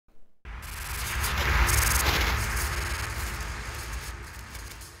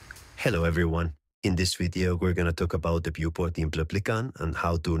Hello everyone. In this video, we're going to talk about the viewport in Replikant and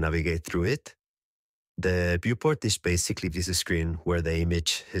how to navigate through it. The viewport is basically this screen where the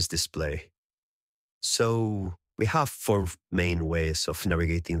image is displayed. So we have four main ways of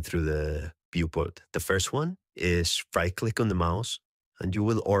navigating through the viewport. The first one is right-click on the mouse and you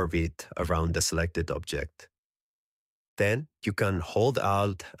will orbit around the selected object. Then you can hold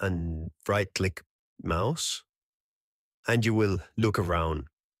Alt and right-click mouse and you will look around.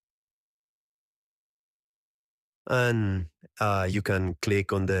 And you can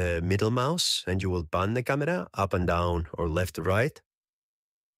click on the middle mouse and you will pan the camera up and down or left to right.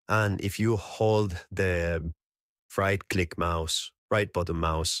 And if you hold the right click mouse, right button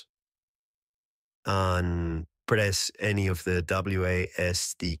mouse, and press any of the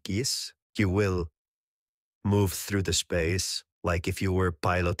WASD keys, you will move through the space like if you were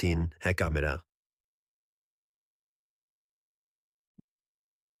piloting a camera.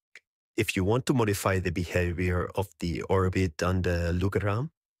 If you want to modify the behavior of the orbit and the look around,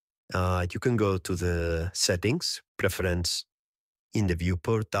 you can go to the settings, preference. In the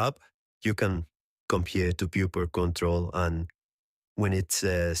viewport tab, you can come here to viewport control, and when it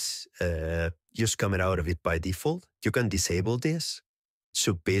says use camera out of it by default, you can disable this.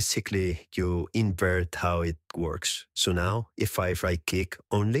 So basically, you invert how it works. So now if I right click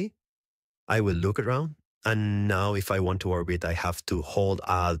only, I will look around. And now if I want to orbit, I have to hold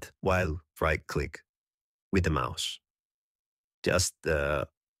Alt while right click with the mouse. Just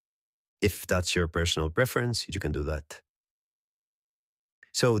if that's your personal preference, you can do that.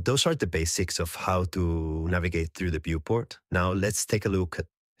 So those are the basics of how to navigate through the viewport. Now let's take a look at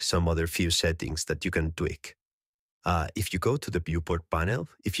some other few settings that you can tweak. If you go to the viewport panel,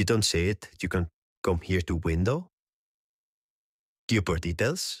 if you don't see it, you can come here to Window, Viewport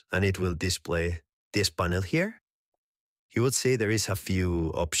Details, and it will display this panel here. You will see there is a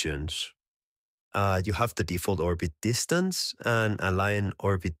few options. You have the default orbit distance and align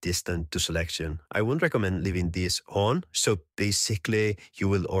orbit distance to selection. I would recommend leaving this on. So basically, you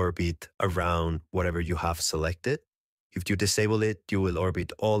will orbit around whatever you have selected. If you disable it, you will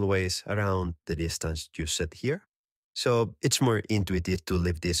orbit always around the distance you set here. So it's more intuitive to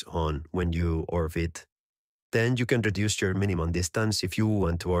leave this on when you orbit. Then you can reduce your minimum distance if you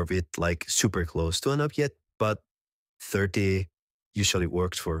want to orbit like super close to an object, but 30 usually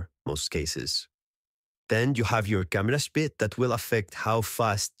works for most cases. Then you have your camera speed that will affect how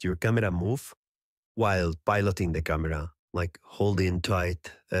fast your camera moves while piloting the camera, like holding tight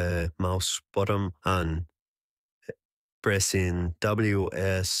mouse button and pressing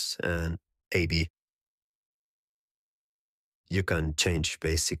WS and AB. You can change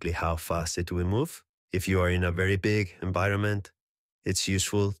basically how fast it will move. If you are in a very big environment, it's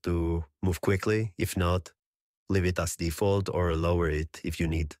useful to move quickly. If not, leave it as default or lower it if you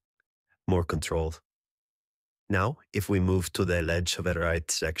need more control. Now, if we move to the ledge of the right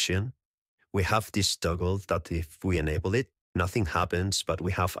section, we have this toggle that if we enable it, nothing happens, but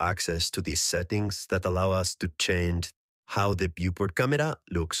we have access to these settings that allow us to change how the viewport camera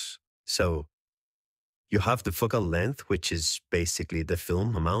looks. So you have the focal length, which is basically the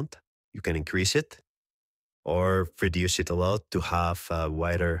film amount. You can increase it or reduce it a lot to have a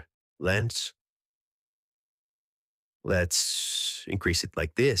wider lens. Let's increase it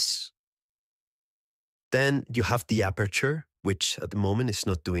like this. Then you have the aperture, which at the moment is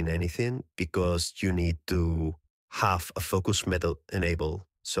not doing anything because you need to have a focus method enabled.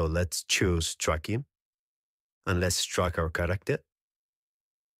 So let's choose tracking and let's track our character.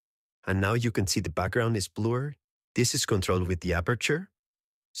 And now you can see the background is blurred. This is controlled with the aperture.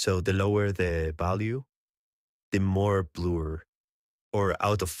 So the lower the value, the more blur or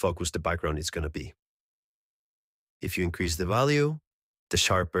out of focus the background is going to be. If you increase the value, the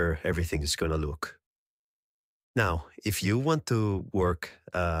sharper everything is going to look. Now, if you want to work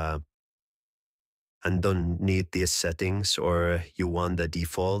and don't need these settings, or you want the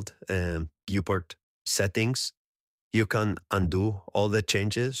default viewport settings, you can undo all the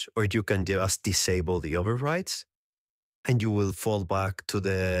changes, or you can just disable the overrides, and you will fall back to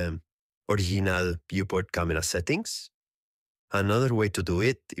the original viewport camera settings. Another way to do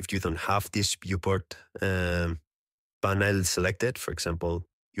it, if you don't have this viewport panel selected, for example,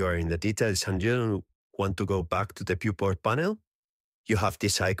 you are in the details and you don't want to go back to the viewport panel, you have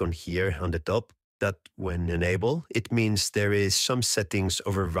this icon here on the top that when enabled, it means there is some settings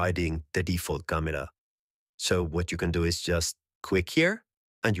overriding the default camera. So what you can do is just click here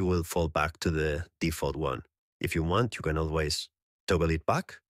and you will fall back to the default one. If you want, you can always toggle it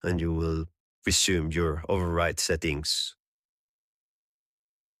back and you will resume your override settings.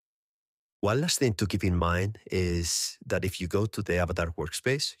 One last thing to keep in mind is that if you go to the avatar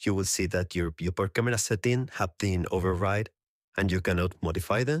workspace, you will see that your viewport camera setting have been override and you cannot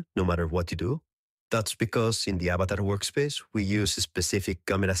modify them no matter what you do. That's because in the avatar workspace, we use specific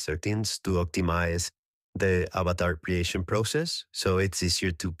camera settings to optimize the avatar creation process. So it's easier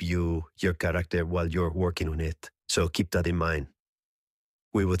to view your character while you're working on it. So keep that in mind.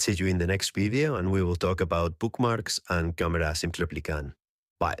 We will see you in the next video and we will talk about bookmarks and cameras in Replikant.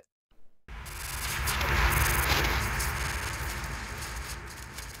 Bye.